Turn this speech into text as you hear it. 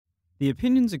The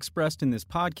opinions expressed in this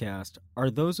podcast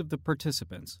are those of the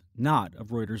participants, not of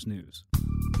Reuters News.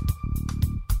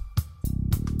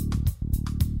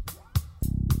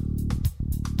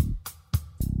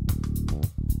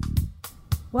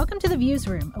 Welcome to the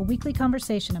Viewsroom, a weekly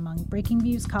conversation among Breaking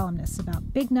Views columnists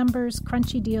about big numbers,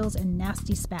 crunchy deals, and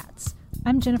nasty spats.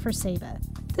 I'm Jennifer Saba.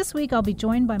 This week I'll be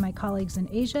joined by my colleagues in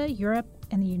Asia, Europe,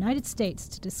 and the United States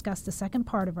to discuss the second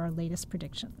part of our latest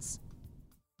predictions.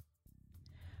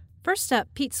 First up,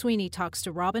 Pete Sweeney talks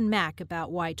to Robin Mack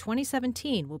about why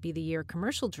 2017 will be the year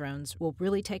commercial drones will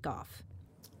really take off.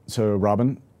 So,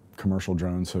 Robin, commercial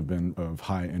drones have been of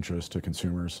high interest to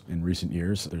consumers in recent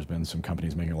years. There's been some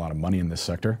companies making a lot of money in this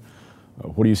sector.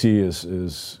 What do you see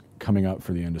is coming up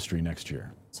for the industry next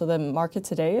year? So the market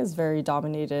today is very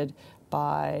dominated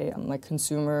by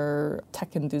consumer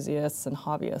tech enthusiasts and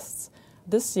hobbyists.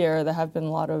 This year, there have been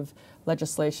a lot of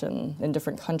legislation in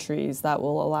different countries that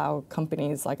will allow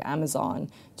companies like Amazon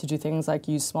to do things like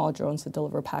use small drones to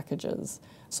deliver packages.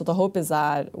 So the hope is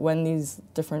that when these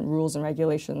different rules and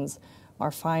regulations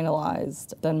are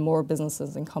finalized, then more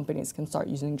businesses and companies can start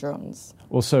using drones.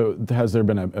 Well, so has there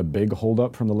been a big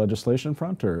holdup from the legislation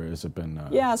front, or has it been...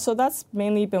 Yeah, so that's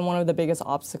mainly been one of the biggest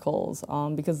obstacles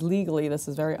because legally this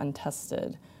is very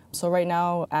untested. So right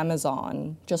now,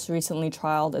 Amazon just recently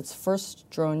trialed its first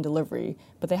drone delivery,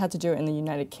 but they had to do it in the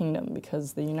United Kingdom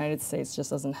because the United States just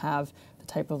doesn't have the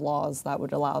type of laws that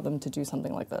would allow them to do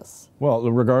something like this. Well,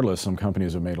 regardless, some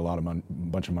companies have made a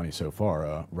bunch of money so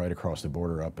far. Right across the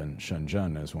border up in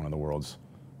Shenzhen is one of the world's,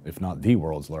 if not the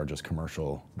world's largest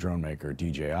commercial drone maker,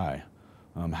 DJI.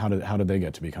 How did they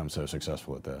get to become so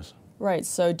successful at this? Right,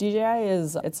 so DJI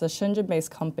it's a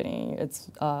Shenzhen-based company. Its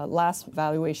last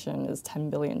valuation is $10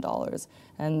 billion.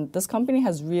 And this company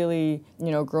has really,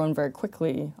 grown very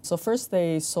quickly. So first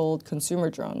they sold consumer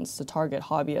drones to target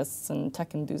hobbyists and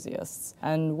tech enthusiasts.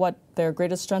 And what their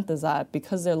greatest strength is that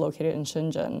because they're located in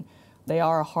Shenzhen, they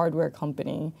are a hardware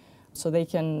company. So they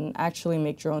can actually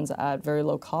make drones at very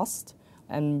low cost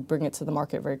and bring it to the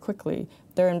market very quickly.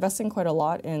 They're investing quite a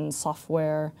lot in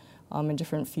software, and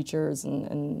different features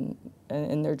in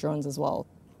their drones as well.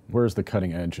 Where's the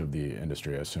cutting edge of the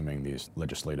industry, assuming these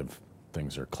legislative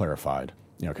things are clarified?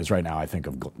 Because right now I think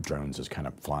of drones as kind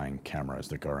of flying cameras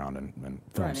that go around and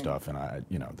film stuff, and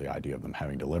the idea of them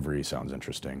having delivery sounds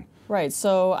interesting. Right.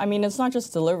 So it's not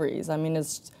just deliveries.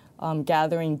 It's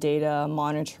gathering data,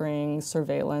 monitoring,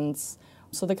 surveillance.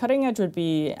 So the cutting edge would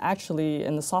be actually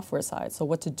in the software side. So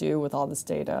what to do with all this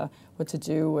data, what to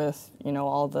do with,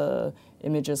 all the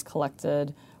images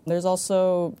collected. There's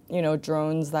also,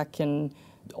 drones that can,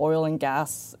 oil and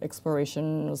gas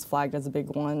exploration was flagged as a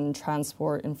big one,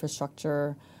 transport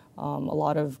infrastructure. A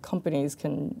lot of companies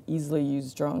can easily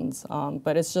use drones,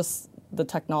 but it's just the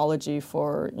technology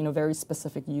for, very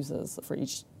specific uses for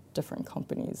each different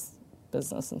company's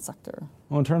business and sector.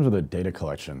 Well, in terms of the data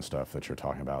collection stuff that you're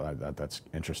talking about, that's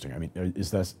interesting.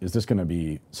 Is this going to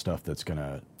be stuff that's going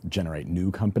to generate new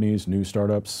companies, new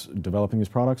startups developing these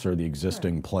products, or are the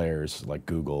existing players like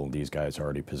Google, these guys are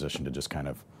already positioned to just kind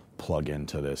of plug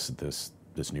into this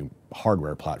new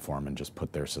hardware platform and just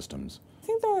put their systems? I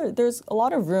think there's a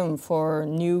lot of room for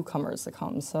newcomers to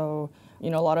come. So, a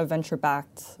lot of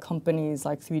venture-backed companies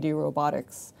like 3D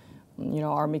Robotics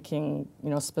are making,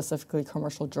 specifically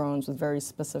commercial drones with very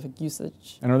specific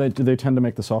usage. And do they tend to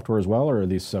make the software as well, or are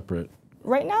these separate?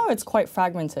 Right now it's quite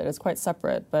fragmented, it's quite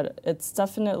separate, but it's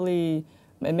definitely,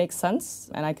 it makes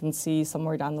sense, and I can see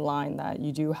somewhere down the line that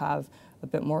you do have a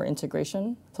bit more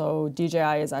integration. So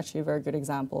DJI is actually a very good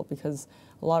example because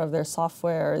a lot of their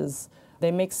software they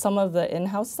make some of the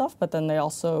in-house stuff, but then they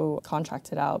also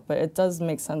contract it out. But it does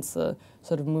make sense to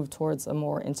sort of move towards a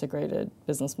more integrated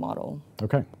business model.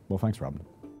 Okay. Well, thanks, Robin.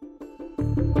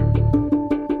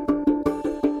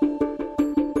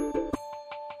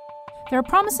 There are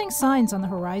promising signs on the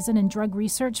horizon in drug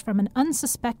research from an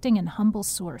unsuspecting and humble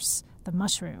source, the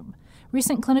mushroom.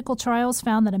 Recent clinical trials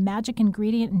found that a magic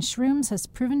ingredient in shrooms has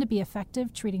proven to be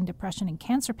effective treating depression in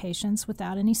cancer patients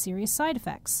without any serious side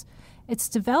effects. Its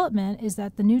development is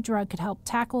that the new drug could help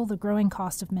tackle the growing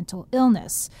cost of mental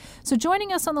illness. So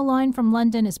joining us on the line from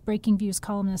London is Breaking Views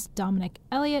columnist Dominic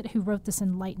Elliott, who wrote this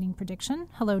enlightening prediction.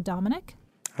 Hello, Dominic.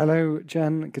 Hello,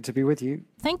 Jen. Good to be with you.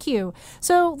 Thank you.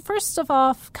 So first of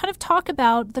all, kind of talk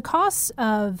about the costs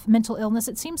of mental illness.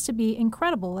 It seems to be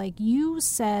incredible. Like you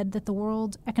said that the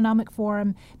World Economic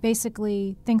Forum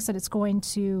basically thinks that it's going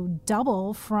to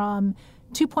double from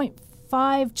 2.5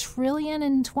 $5 trillion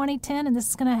in 2010, and this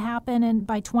is going to happen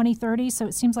by 2030. So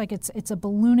it seems like it's a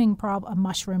ballooning problem, a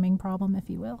mushrooming problem, if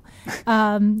you will.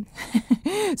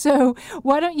 So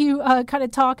why don't you kind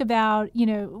of talk about,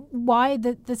 why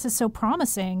this is so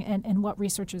promising and what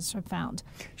researchers have found?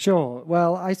 Sure.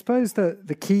 Well, I suppose that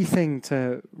the key thing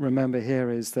to remember here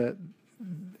is that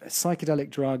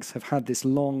psychedelic drugs have had this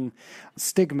long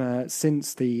stigma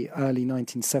since the early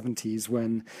 1970s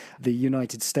when the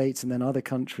United States and then other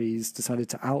countries decided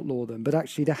to outlaw them. But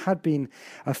actually there had been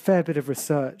a fair bit of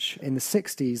research in the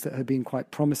 60s that had been quite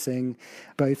promising,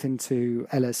 both into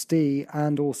LSD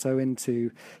and also into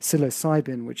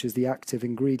psilocybin, which is the active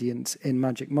ingredient in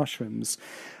magic mushrooms.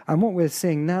 And what we're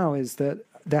seeing now is that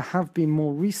there have been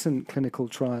more recent clinical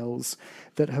trials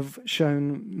that have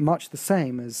shown much the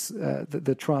same as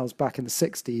the trials back in the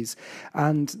 60s.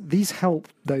 And these help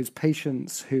those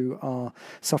patients who are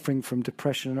suffering from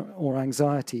depression or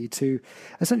anxiety to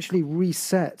essentially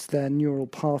reset their neural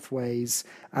pathways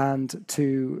and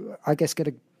to, I guess, get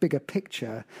a bigger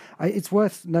picture. It's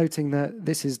worth noting that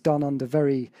this is done under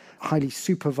very highly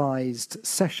supervised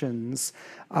sessions,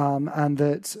 and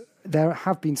that there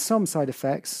have been some side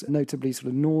effects, notably sort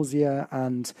of nausea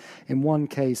and, in one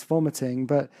case, vomiting,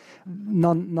 but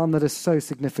none that are so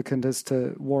significant as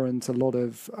to warrant a lot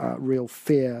of real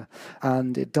fear.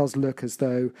 And it does look as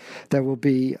though there will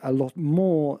be a lot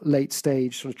more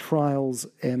late-stage sort of trials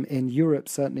in Europe,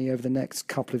 certainly over the next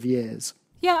couple of years.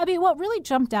 Yeah, I mean, what really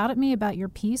jumped out at me about your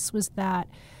piece was that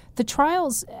the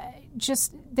trials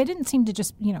they didn't seem to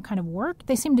just, kind of work.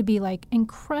 They seemed to be like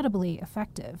incredibly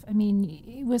effective. I mean,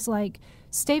 it was like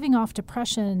staving off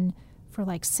depression for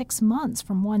like 6 months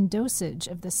from one dosage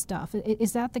of this stuff.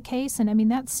 Is that the case? And I mean,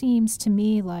 that seems to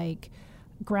me like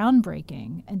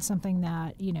groundbreaking and something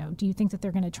that, do you think that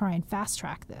they're going to try and fast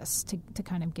track this to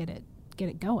kind of get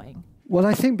it going? Well,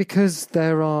 I think because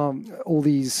there are all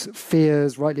these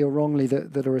fears, rightly or wrongly,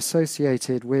 that are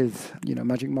associated with,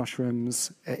 magic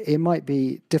mushrooms, it might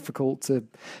be difficult to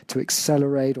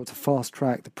accelerate or to fast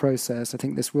track the process. I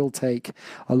think this will take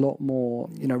a lot more,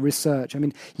 research. I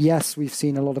mean, yes, we've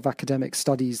seen a lot of academic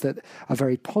studies that are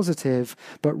very positive,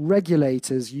 but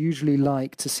regulators usually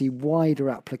like to see wider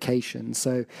applications.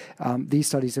 So these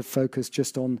studies have focused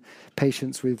just on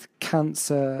patients with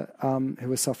cancer who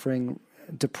are suffering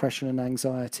depression and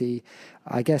anxiety.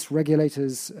 I guess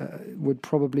regulators would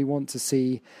probably want to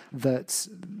see that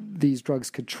these drugs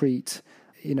could treat,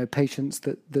 patients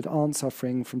that aren't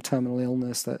suffering from terminal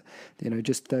illness, that,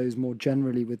 just those more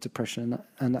generally with depression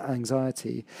and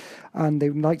anxiety. And they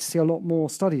would like to see a lot more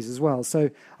studies as well. So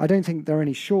I don't think there are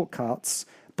any shortcuts,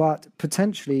 but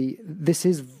potentially this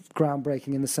is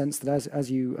groundbreaking in the sense that,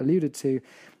 as you alluded to,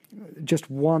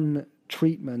 just one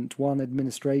treatment, one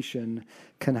administration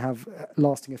can have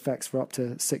lasting effects for up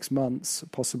to 6 months,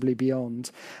 possibly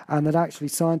beyond. And that actually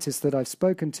scientists that I've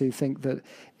spoken to think that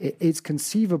it's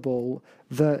conceivable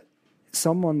that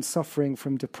someone suffering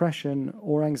from depression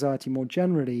or anxiety more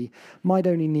generally might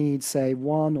only need, say,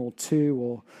 1 or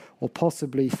 2 or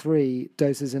possibly 3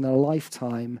 doses in a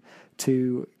lifetime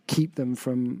to keep them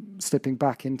from slipping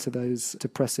back into those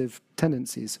depressive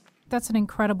tendencies. That's an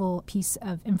incredible piece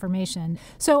of information.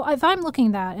 So if I'm looking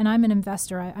at that and I'm an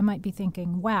investor, I might be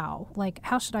thinking, wow, like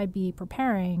how should I be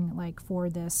preparing for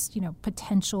this,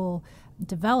 potential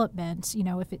development,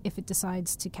 if it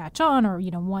decides to catch on or,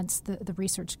 once the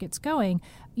research gets going.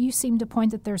 You seem to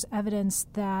point that there's evidence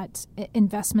that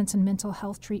investments in mental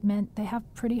health treatment, they have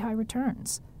pretty high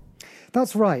returns.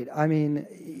 That's right. I mean,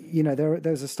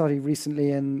 there's a study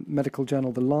recently in medical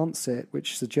journal The Lancet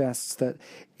which suggests that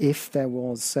if there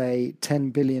was, say,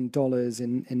 $10 billion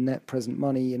in net present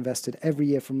money invested every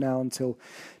year from now until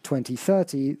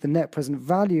 2030, the net present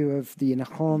value of the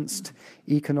enhanced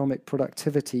economic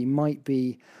productivity might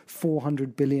be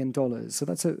 $400 billion. So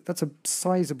that's a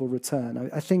sizable return.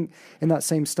 I think in that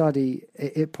same study,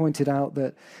 it pointed out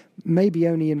that maybe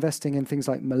only investing in things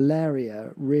like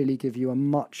malaria really give you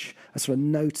a sort of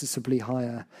noticeably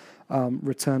higher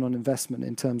return on investment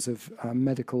in terms of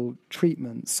medical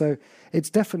treatment. So it's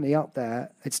definitely up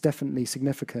there. It's definitely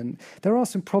significant. There are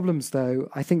some problems, though.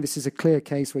 I think this is a clear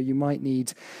case where you might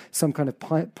need some kind of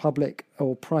public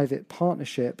or private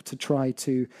partnership to try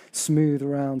to smooth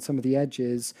around some of the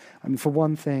edges. I mean, for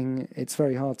one thing, it's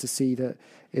very hard to see that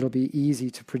it'll be easy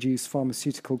to produce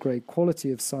pharmaceutical-grade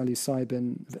quality of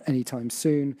psilocybin anytime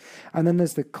soon. And then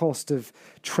there's the cost of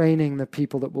training the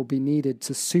people that will be needed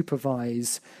to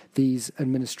supervise these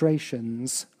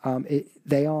administrations.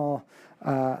 They are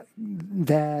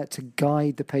there to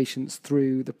guide the patients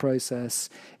through the process.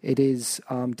 It is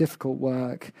difficult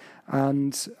work,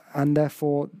 and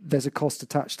therefore there's a cost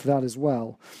attached to that as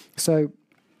well. So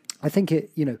I think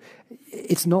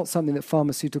it's not something that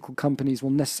pharmaceutical companies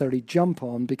will necessarily jump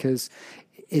on, because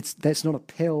that's not a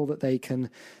pill that they can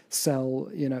sell,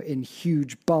 in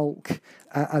huge bulk.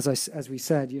 As we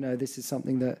said, this is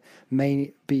something that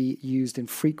may be used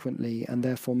infrequently and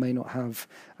therefore may not have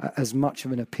as much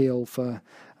of an appeal for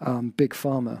big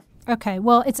pharma. Okay,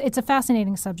 well, it's a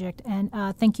fascinating subject, and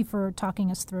thank you for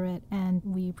talking us through it, and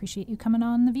we appreciate you coming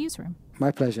on the Viewsroom. My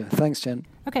pleasure. Thanks, Jen.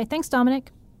 Okay, thanks,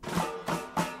 Dominic.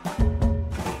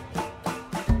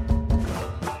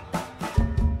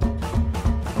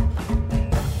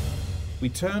 We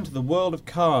turn to the world of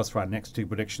cars for our next two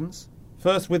predictions.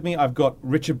 First with me, I've got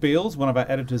Richard Beals, one of our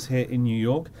editors here in New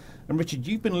York. And Richard,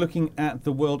 you've been looking at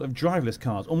the world of driverless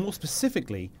cars, or more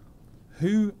specifically,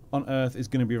 who on earth is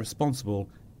going to be responsible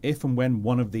if and when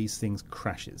one of these things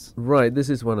crashes? Right, this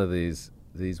is one of these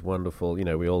wonderful,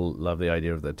 we all love the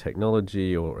idea of the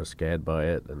technology or are scared by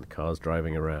it and cars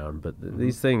driving around, but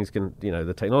these things can,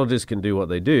 the technologists can do what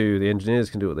they do, the engineers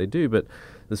can do what they do, but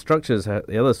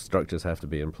the other structures have to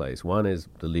be in place. One is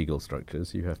the legal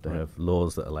structures. You have to have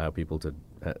laws that allow people to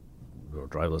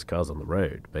driverless cars on the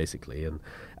road, basically, and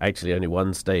actually only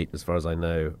one state, as far as I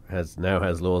know, has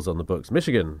laws on the books.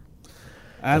 Michigan.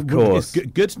 Of course. It's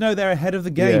good to know they're ahead of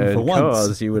the game for once.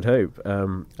 Cars, you would hope.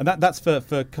 And that's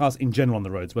for cars in general on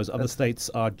the roads, whereas other states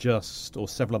are or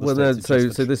several other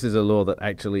states. So this is a law that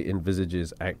actually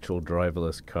envisages actual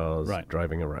driverless cars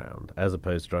driving around, as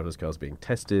opposed to driverless cars being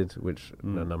tested, which a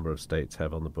number of states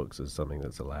have on the books as something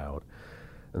that's allowed,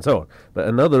 and so on. But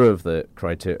another of the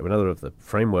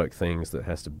framework things that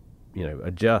has to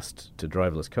adjust to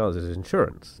driverless cars is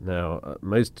insurance. Now,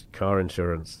 most car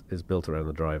insurance is built around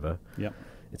the driver. Yep.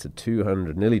 It's a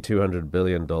nearly $200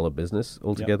 billion business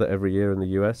altogether every year in the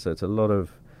U.S. So it's a lot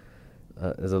of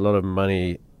there's a lot of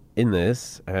money in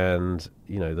this, and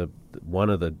one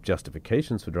of the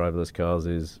justifications for driverless cars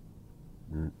is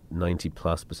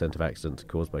 90+% of accidents are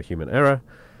caused by human error.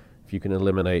 If you can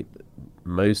eliminate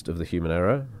most of the human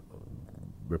error,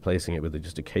 replacing it with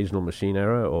just occasional machine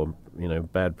error or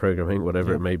bad programming,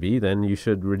 whatever it may be, then you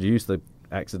should reduce the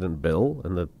accident bill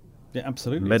and the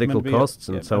absolutely. medical costs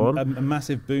and so on. A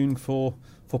massive boon for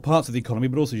parts of the economy,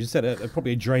 but also, as you said,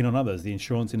 probably a drain on others, the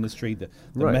insurance industry, the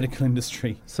medical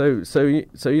industry. So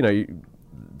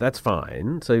that's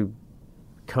fine. So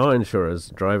car insurers,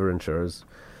 driver insurers,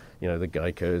 the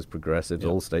Geico's, Progressive,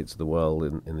 all states of the world,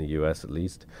 in the US at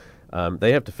least,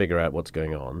 they have to figure out what's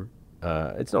going on.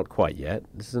 It's not quite yet.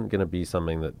 This isn't going to be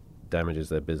something that damages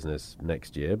their business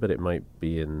next year, but it might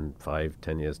be in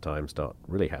 5-10 years' time start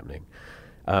really happening.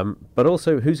 But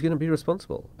also, who's going to be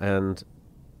responsible? And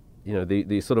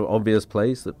the sort of obvious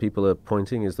place that people are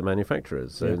pointing is the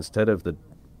manufacturers. So instead of the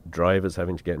drivers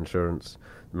having to get insurance,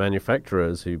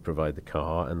 manufacturers who provide the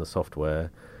car and the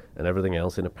software and everything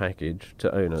else in a package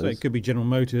to owners. So it could be General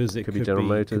Motors, it could be General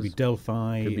Motors, could be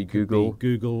Delphi, could be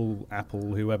Google,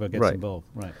 Apple, whoever gets involved.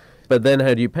 Right. But then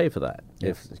how do you pay for that?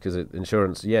 Because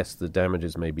insurance, yes, the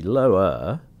damages may be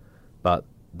lower, but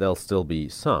there'll still be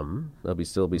some. There'll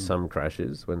still be some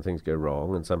crashes when things go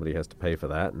wrong, and somebody has to pay for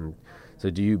that. And so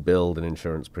do you build an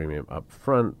insurance premium up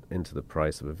front into the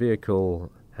price of a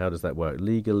vehicle? How does that work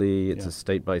legally? It's a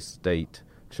state-by-state.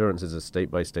 Insurance is a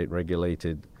state-by-state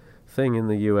regulated thing in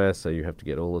the U.S., so you have to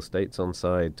get all the states on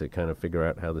side to kind of figure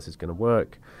out how this is going to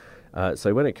work.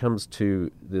 So when it comes to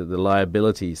the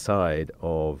liability side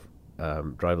of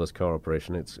driverless car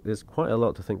operation, there's quite a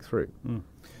lot to think through.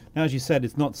 Now, as you said,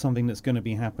 it's not something that's going to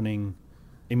be happening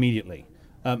immediately.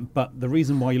 But the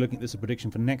reason why you're looking at this as a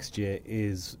prediction for next year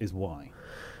is why?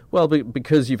 Well,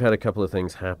 because you've had a couple of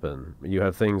things happen. You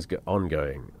have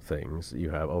ongoing things. You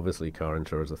have, obviously, car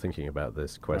insurers are thinking about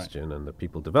this question, and the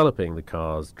people developing the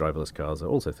cars, driverless cars, are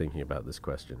also thinking about this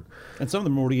question. And some of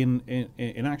them are already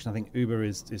in action. I think Uber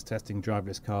is testing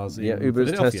driverless cars in Uber is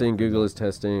Philadelphia, testing, Google is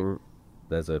testing.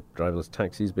 There's a driverless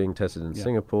taxis being tested in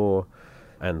Singapore,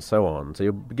 and so on. So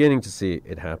you're beginning to see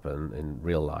it happen in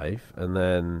real life. And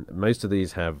then most of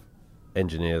these have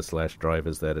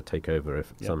engineers/drivers there to take over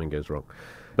if something goes wrong.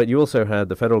 But you also had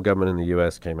the federal government in the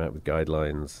U.S. came out with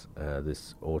guidelines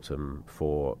this autumn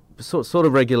for sort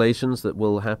of regulations that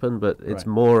will happen, but it's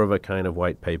more of a kind of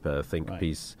white paper think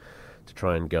piece to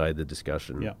try and guide the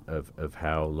discussion of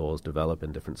how laws develop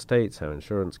in different states, how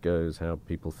insurance goes, how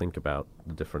people think about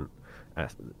the different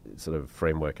sort of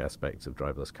framework aspects of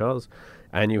driverless cars.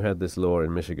 And you had this law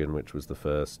in Michigan, which was the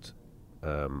first,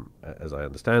 as I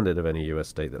understand it, of any U.S.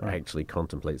 state that actually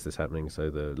contemplates this happening. So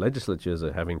the legislatures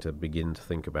are having to begin to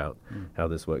think about how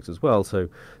this works as well. So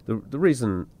the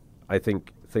reason I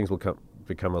think things will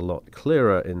become a lot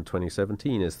clearer in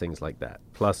 2017 is things like that.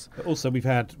 Plus, also we've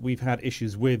had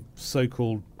issues with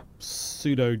so-called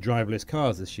pseudo driverless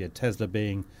cars this year. Tesla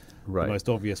being Right. the most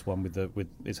obvious one. With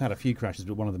it's had a few crashes,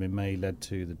 but one of them in May led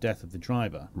to the death of the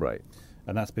driver. Right.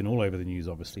 And that's been all over the news,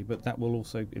 obviously. But that will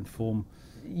also inform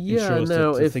Yeah,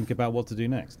 insurers to think about what to do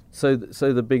next. So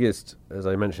the biggest, as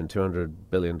I mentioned, $200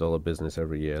 billion business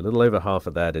every year. A little over half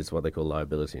of that is what they call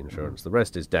liability insurance. The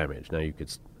rest is damage. Now, you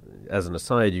could, as an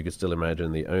aside, you could still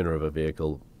imagine the owner of a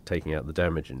vehicle taking out the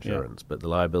damage insurance, but the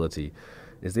liability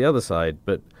is the other side.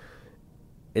 But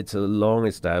it's a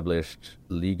long-established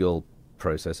legal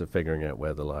process of figuring out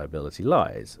where the liability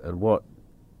lies. And what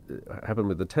happened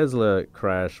with the Tesla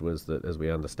crash was that, as we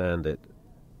understand it,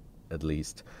 at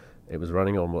least, it was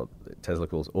running on what Tesla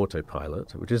calls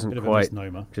autopilot, which isn't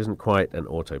quite an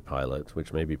autopilot,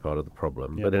 which may be part of the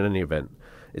problem. But in any event,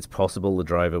 it's possible the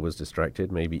driver was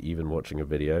distracted, maybe even watching a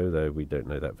video, though we don't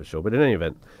know that for sure. But in any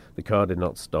event, the car did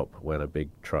not stop when a big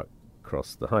truck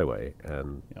crossed the highway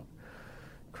and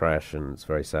crashed, and it's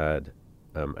very sad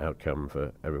outcome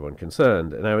for everyone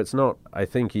concerned. Now, it's not, I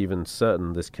think, even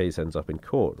certain this case ends up in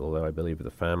court, although I believe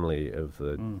the family of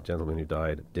the gentleman who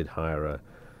died did hire a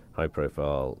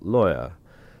high-profile lawyer,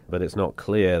 but it's not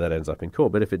clear that ends up in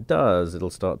court. But if it does, it'll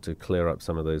start to clear up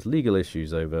some of those legal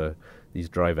issues over these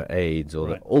driver aids or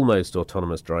the almost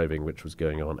autonomous driving which was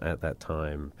going on at that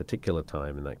time, particular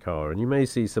time in that car. And you may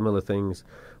see similar things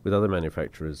with other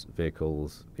manufacturers'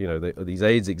 vehicles. You know, these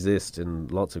aids exist in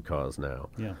lots of cars now,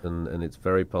 and it's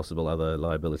very possible other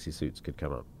liability suits could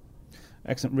come up.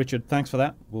 Excellent, Richard. Thanks for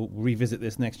that. We'll revisit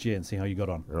this next year and see how you got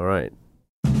on. All right.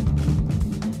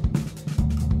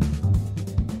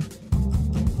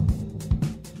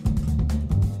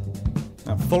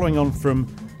 Now, following on from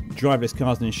driverless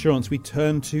cars and insurance, we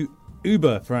turn to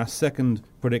Uber for our second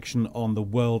prediction on the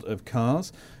world of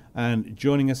cars. And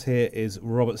joining us here is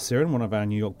Robert Siren, one of our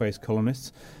New York-based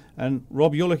columnists. And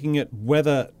Rob, you're looking at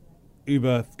whether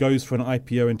Uber goes for an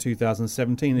IPO in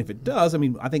 2017. If it does, I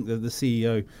mean, I think that the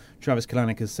CEO, Travis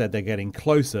Kalanick, has said they're getting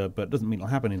closer, but it doesn't mean it'll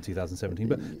happen in 2017.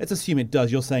 But let's assume it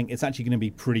does. You're saying it's actually going to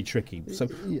be pretty tricky. So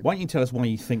why don't you tell us why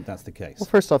you think that's the case? Well,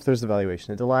 first off, there's the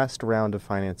valuation. The last round of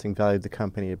financing valued the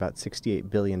company at about $68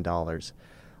 billion.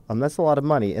 That's a lot of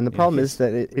money. And the problem is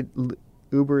that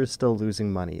Uber is still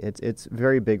losing money. It's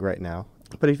very big right now.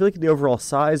 But if you look at the overall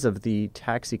size of the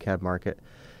taxi cab market,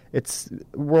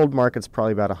 world market's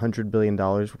probably about $100 billion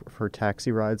for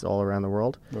taxi rides all around the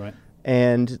world. Right.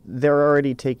 And they're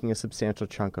already taking a substantial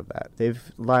chunk of that.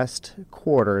 Last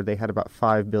quarter, they had about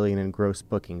 $5 billion in gross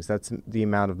bookings. That's the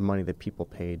amount of money that people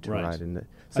paid to ride in the.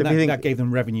 So that gave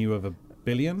them revenue of $1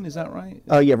 billion, is that right?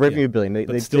 Oh, yeah, revenue $1 billion.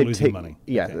 But still losing money.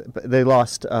 Yeah, okay. They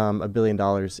lost $1 billion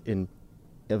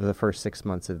over the first 6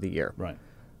 months of the year. Right.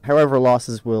 However,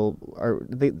 losses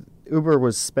Uber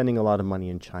was spending a lot of money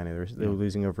in China. They were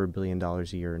losing over $1 billion a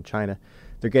year in China.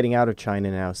 They're getting out of China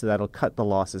now, so that'll cut the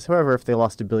losses. However, if they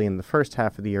lost $1 billion in the first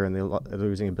half of the year and they're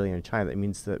losing $1 billion in China, that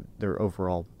means that their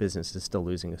overall business is still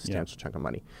losing a substantial chunk of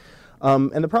money.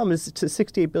 And the problem is, to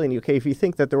 $68 billion, okay, if you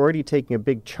think that they're already taking a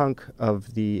big chunk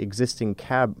of the existing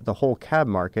the whole cab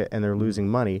market, and they're losing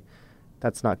money,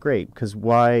 that's not great, because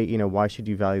why should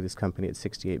you value this company at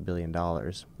 $68 billion?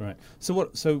 Right. So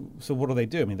what do they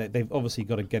do? I mean, they've obviously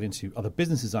got to get into other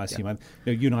businesses, I assume.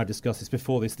 Yeah. You and I have discussed this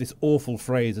before. This awful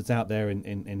phrase that's out there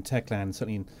in tech land,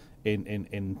 certainly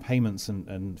in payments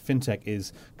and fintech,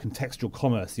 is contextual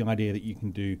commerce. The idea that you can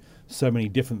do so many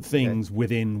different things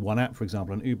within one app, for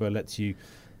example. And Uber lets you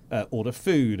order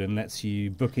food and lets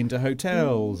you book into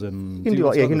hotels and you can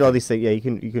do all these things. Yeah, you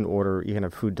can order. You can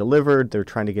have food delivered. They're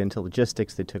trying to get into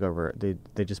logistics. They took over.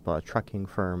 They just bought a trucking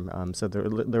firm. So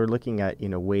they're looking at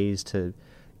ways to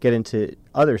get into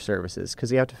other services, because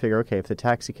you have to figure, okay, if the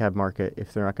taxi cab market,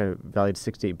 if they're not going to value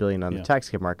 $68 billion on the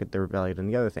taxi cab market, they're valued on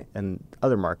the other thing and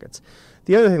other markets.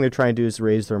 The other thing they're trying to do is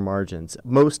raise their margins.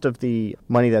 Most of the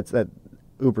money that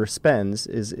Uber spends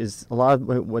is a lot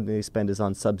of what they spend is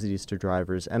on subsidies to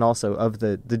drivers, and also of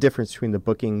the difference between the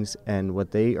bookings and what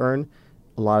they earn,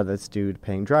 a lot of that's due to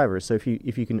paying drivers. So if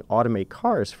you can automate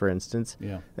cars, for instance,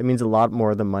 that means a lot more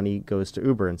of the money goes to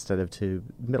Uber instead of to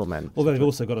middlemen. Although they've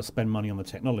also got to spend money on the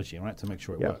technology, right, to make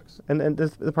sure it works. And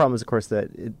the problem is, of course,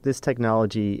 that this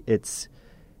technology, it's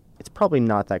probably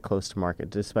not that close to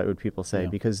market, despite what people say,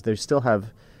 because they still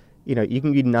have. You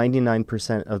can be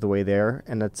 99% of the way there,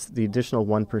 and that's the additional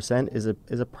 1% is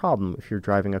a problem if you're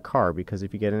driving a car, because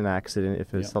if you get in an accident,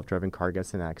 if a self-driving car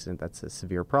gets in an accident, that's a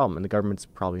severe problem, and the government's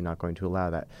probably not going to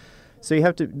allow that. So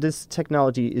this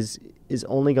technology is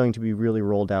only going to be really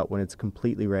rolled out when it's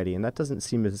completely ready, and that doesn't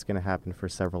seem as it's going to happen for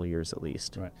several years at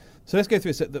least. Right. So let's go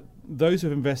through it. So those who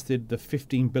have invested the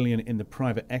 $15 billion in the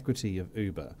private equity of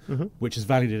Uber, which is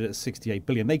valued at $68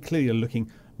 billion, they clearly are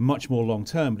looking much more long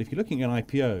term. But if you're looking at an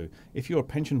IPO, if you're a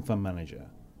pension fund manager,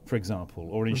 for example,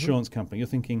 or an insurance company, you're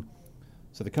thinking,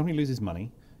 so the company loses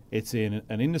money, it's in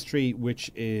an industry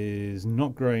which is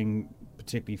not growing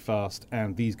particularly fast,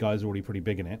 and these guys are already pretty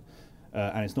big in it,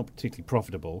 and it's not particularly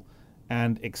profitable,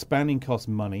 and expanding costs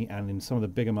money, and in some of the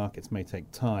bigger markets may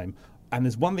take time. And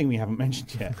there's one thing we haven't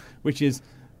mentioned yet, which is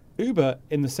Uber,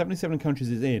 in the 77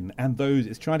 countries it's in, and those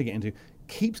it's trying to get into,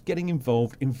 keeps getting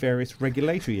involved in various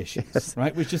regulatory issues,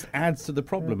 right? Which just adds to the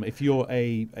problem if you're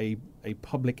a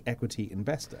public equity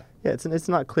investor. Yeah, it's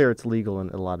not clear it's legal in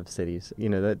a lot of cities. You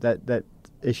know, that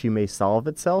issue may solve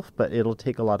itself, but it'll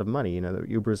take a lot of money. You know,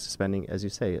 Uber is spending, as you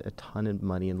say, a ton of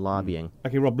money in lobbying.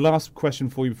 Okay, Rob, last question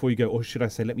for you before you go, or should I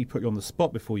say, let me put you on the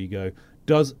spot before you go.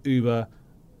 Does Uber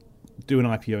do an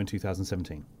IPO in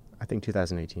 2017? I think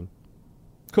 2018.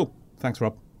 Cool. Thanks,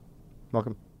 Rob.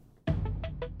 Welcome.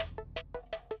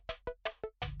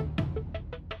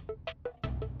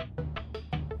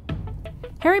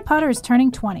 Harry Potter is turning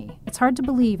 20. It's hard to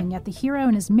believe, and yet the hero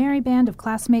and his merry band of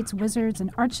classmates, wizards, and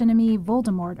archenemy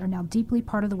Voldemort are now deeply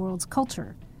part of the world's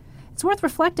culture. It's worth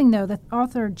reflecting, though, that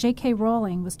author J.K.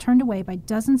 Rowling was turned away by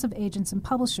dozens of agents and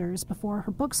publishers before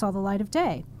her book saw the light of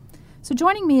day. So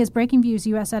joining me is Breaking View's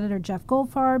U.S. editor Jeff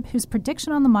Goldfarb, whose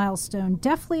prediction on the milestone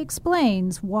deftly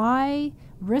explains why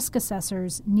risk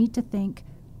assessors need to think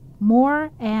more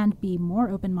and be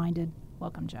more open-minded.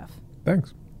 Welcome, Jeff.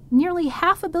 Thanks. Nearly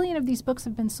 500 million of these books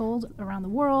have been sold around the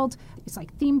world. It's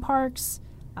like theme parks,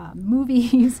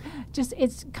 movies. Just,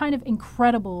 it's kind of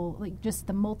incredible, like just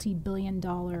the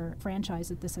multi-billion-dollar franchise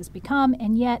that this has become.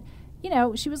 And yet, you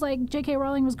know, she was like, J.K.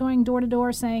 Rowling was going door to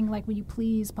door saying, like, will you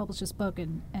please publish this book?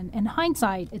 And in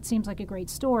hindsight, it seems like a great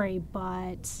story,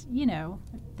 but, you know,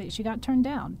 she got turned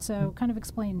down. So kind of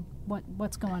explain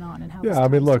what's going on and how this I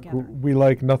mean, look, together. we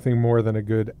like nothing more than a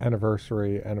good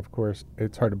anniversary. And, of course,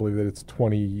 it's hard to believe that it's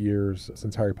 20 years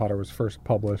since Harry Potter was first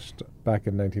published back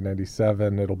in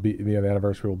 1997. It'll be, the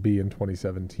anniversary will be in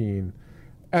 2017.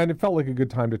 And it felt like a good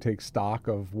time to take stock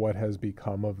of what has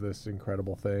become of this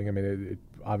incredible thing. I mean, it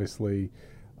obviously,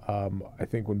 I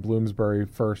think when Bloomsbury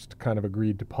first kind of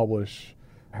agreed to publish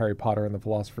Harry Potter and the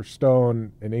Philosopher's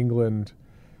Stone in England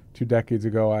 2 decades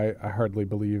ago, I hardly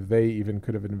believe they even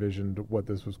could have envisioned what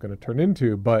this was going to turn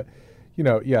into. But, you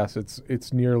know, yes,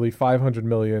 it's nearly 500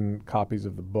 million copies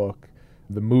of the book.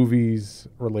 The movies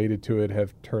related to it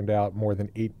have turned out more than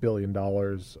 $8 billion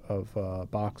of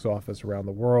box office around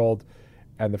the world.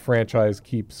 And the franchise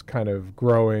keeps kind of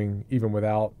growing, even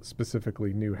without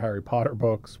specifically new Harry Potter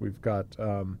books. We've got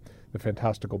the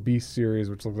Fantastical Beasts series,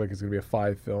 which looks like it's going to be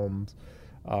 5 films.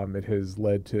 It has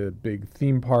led to big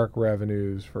theme park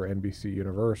revenues for NBC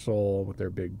Universal with their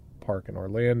big park in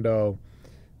Orlando.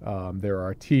 There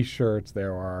are T-shirts,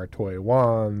 there are toy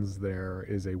wands, there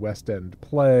is a West End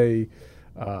play.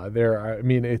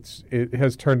 It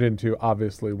has turned into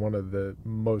obviously one of the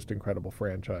most incredible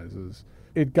franchises.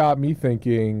 It got me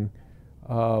thinking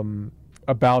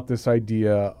about this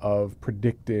idea of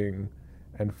predicting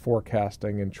and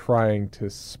forecasting and trying to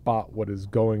spot what is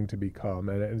going to become.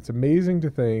 And it's amazing to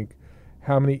think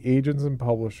how many agents and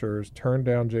publishers turned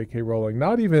down J.K. Rowling,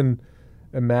 not even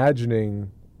imagining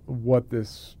what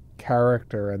this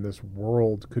character and this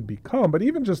world could become, but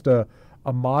even just a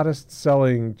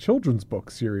modest-selling children's book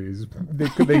series.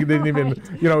 They didn't even,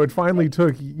 you know, it finally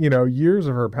took, you know, years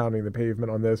of her pounding the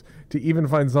pavement on this to even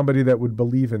find somebody that would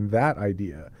believe in that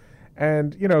idea.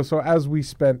 And, you know, so as we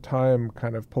spent time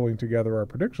kind of pulling together our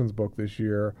predictions book this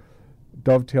year,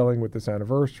 dovetailing with this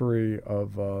anniversary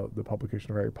of the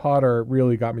publication of Harry Potter, it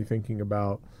really got me thinking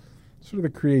about sort of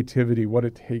the creativity, what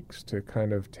it takes to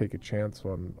kind of take a chance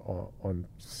on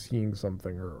seeing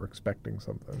something or expecting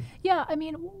something. Yeah, I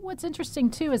mean, what's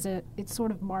interesting, too, is it sort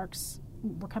of marks,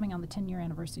 we're coming on the 10-year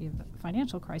anniversary of the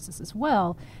financial crisis as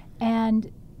well,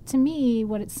 and to me,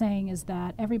 what it's saying is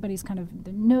that everybody's kind of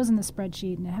the nose in the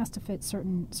spreadsheet, and it has to fit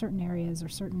certain areas or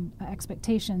certain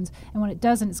expectations, and when it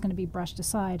doesn't, it's going to be brushed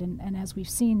aside, and as we've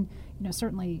seen, you know,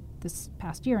 certainly this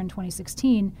past year in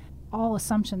 2016, all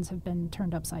assumptions have been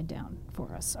turned upside down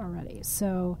for us already.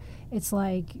 So it's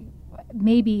like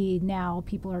maybe now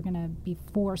people are going to be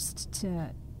forced to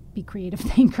be creative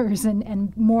thinkers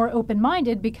and more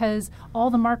open-minded, because all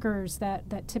the markers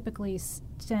that typically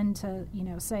tend to, you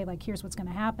know, say, like, here's what's going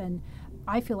to happen,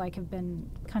 I feel like have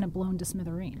been kind of blown to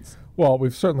smithereens. Well,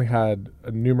 we've certainly had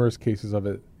numerous cases of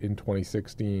it in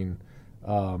 2016.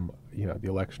 You know, the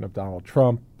election of Donald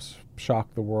Trump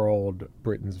shocked the world.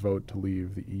 Britain's vote to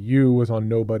leave the EU was on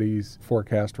nobody's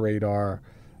forecast radar.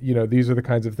 You know, these are the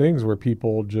kinds of things where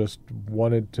people just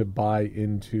wanted to buy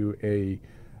into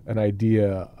an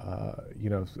idea, you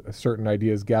know, certain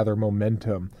ideas gather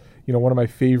momentum. one of my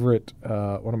favorite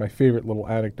little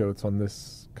anecdotes on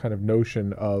this kind of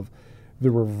notion of the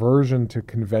reversion to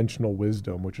conventional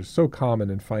wisdom, which is so common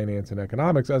in finance and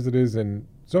economics as it is in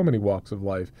so many walks of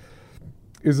life,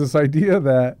 is this idea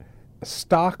that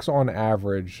stocks on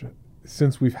average,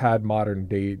 since we've had modern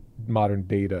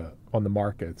data on the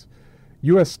markets,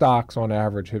 U.S. stocks on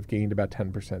average have gained about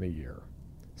 10% a year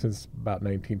since about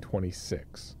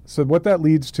 1926. So what that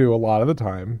leads to a lot of the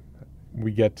time,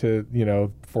 we get to,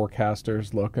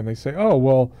 forecasters look and they say, oh,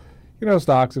 well,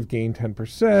 stocks have gained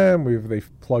 10%. They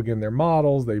plug in their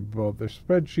models, they blow up their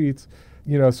spreadsheets.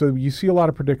 So you see a lot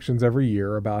of predictions every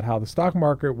year about how the stock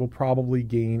market will probably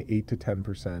gain 8 to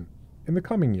 10% in the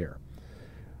coming year.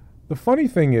 The funny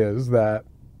thing is that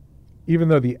even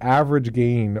though the average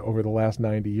gain over the last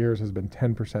 90 years has been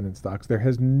 10% in stocks, there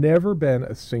has never been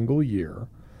a single year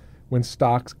when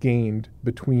stocks gained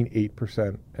between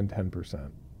 8% and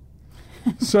 10%.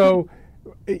 So,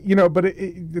 but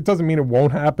it doesn't mean it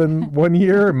won't happen one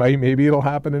year. Maybe it'll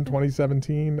happen in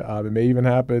 2017. It may even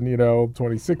happen,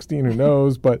 2016. Who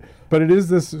knows? But it is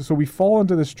this. So we fall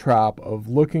into this trap of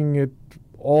looking at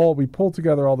we pull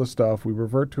together all the stuff, we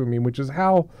revert to a mean, which is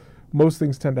how most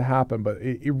things tend to happen. But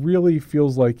it really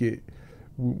feels like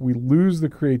we lose the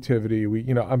creativity.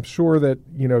 I'm sure that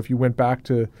if you went back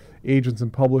to agents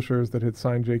and publishers that had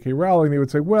signed J.K. Rowling, they would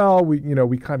say, well, we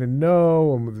kind of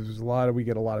know, and we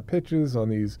get a lot of pitches on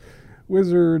these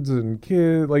wizards and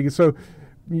kids, so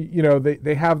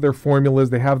they have their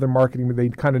formulas, they have their marketing, but they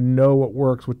kind of know what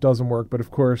works, what doesn't work. But of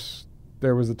course,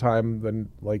 there was a time when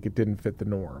it didn't fit the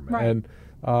norm, right. And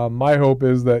my hope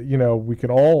is that, we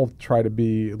can all try to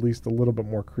be at least a little bit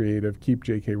more creative, keep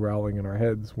J.K. Rowling in our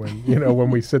heads when, when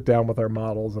we sit down with our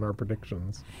models and our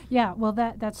predictions. Yeah, well,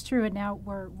 that's true. And now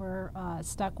we're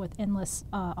stuck with endless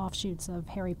offshoots of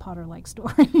Harry Potter-like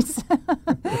stories.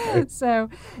 Okay. So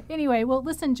anyway, well,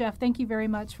 listen, Jeff, thank you very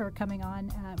much for coming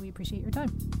on. We appreciate your time.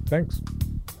 Thanks.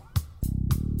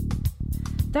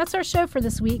 That's our show for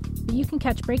this week, but you can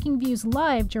catch Breaking Views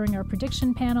live during our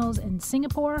prediction panels in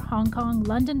Singapore, Hong Kong,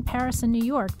 London, Paris, and New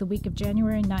York the week of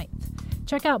January 9th.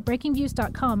 Check out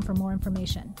breakingviews.com for more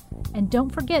information. And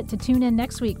don't forget to tune in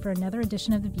next week for another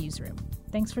edition of the Viewsroom.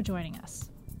 Thanks for joining us.